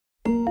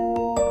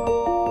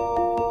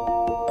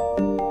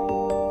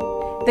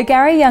The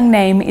Gary Young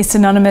name is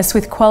synonymous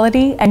with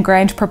quality and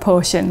grand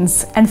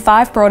proportions, and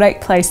 5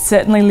 Broadoak Place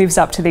certainly lives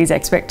up to these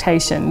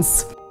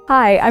expectations.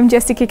 Hi, I'm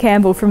Jessica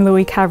Campbell from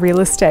Louis Carr Real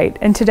Estate,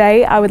 and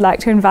today I would like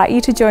to invite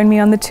you to join me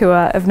on the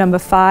tour of number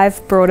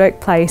 5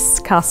 Broadoak Place,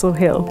 Castle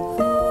Hill.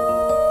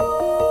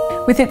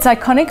 With its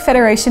iconic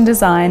Federation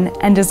design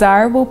and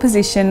desirable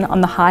position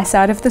on the high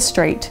side of the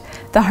street,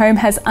 the home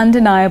has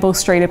undeniable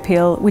street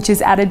appeal, which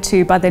is added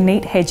to by the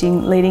neat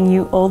hedging leading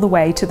you all the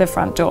way to the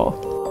front door.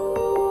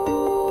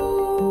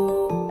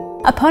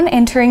 Upon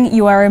entering,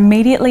 you are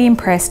immediately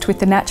impressed with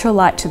the natural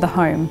light to the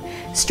home,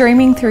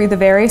 streaming through the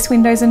various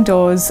windows and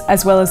doors,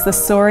 as well as the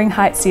soaring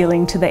height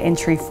ceiling to the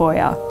entry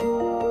foyer.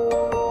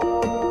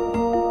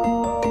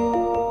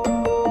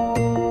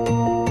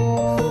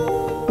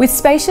 With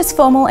spacious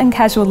formal and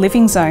casual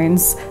living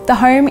zones, the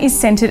home is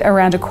centred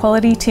around a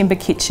quality timber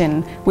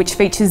kitchen, which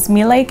features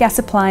Miele gas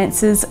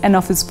appliances and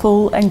offers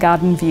pool and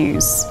garden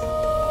views.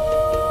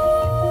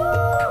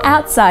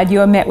 Outside,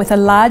 you are met with a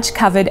large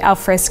covered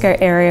alfresco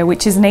area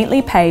which is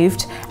neatly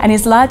paved and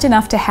is large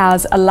enough to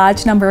house a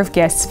large number of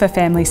guests for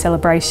family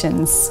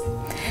celebrations.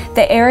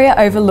 The area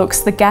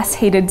overlooks the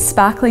gas-heated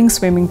sparkling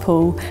swimming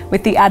pool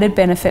with the added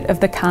benefit of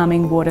the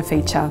calming water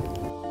feature.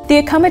 The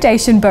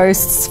accommodation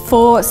boasts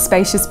 4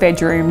 spacious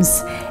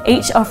bedrooms,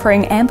 each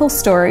offering ample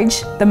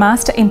storage, the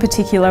master in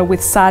particular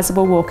with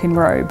sizable walk-in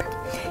robe.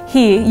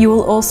 Here you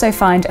will also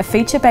find a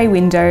feature bay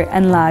window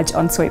and large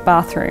ensuite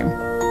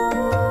bathroom.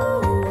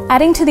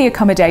 Adding to the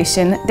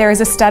accommodation, there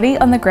is a study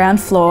on the ground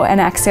floor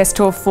and access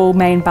to a full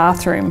main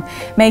bathroom,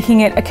 making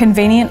it a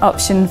convenient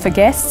option for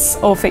guests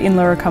or for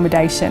in-law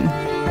accommodation.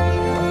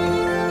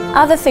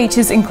 Other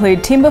features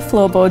include timber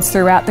floorboards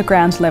throughout the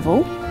ground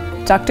level,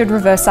 ducted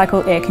reverse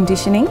cycle air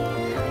conditioning,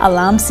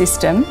 alarm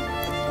system,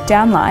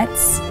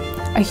 downlights,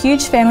 a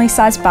huge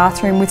family-sized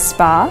bathroom with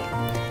spa,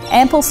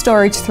 ample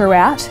storage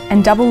throughout,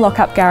 and double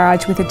lock-up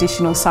garage with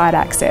additional side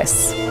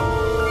access.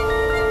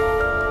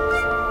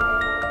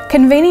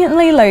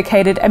 Conveniently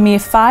located a mere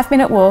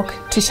 5-minute walk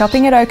to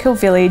shopping at Oakhill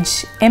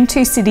Village,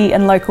 M2 City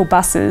and local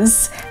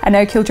buses, and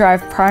Oakhill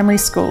Drive Primary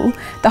School,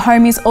 the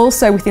home is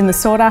also within the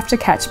sought-after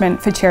catchment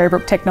for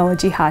Cherrybrook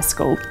Technology High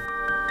School.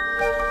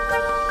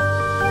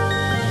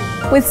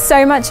 With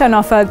so much on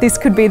offer, this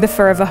could be the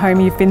forever home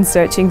you've been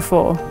searching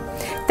for.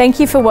 Thank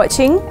you for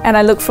watching, and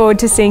I look forward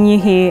to seeing you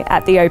here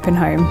at the open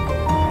home.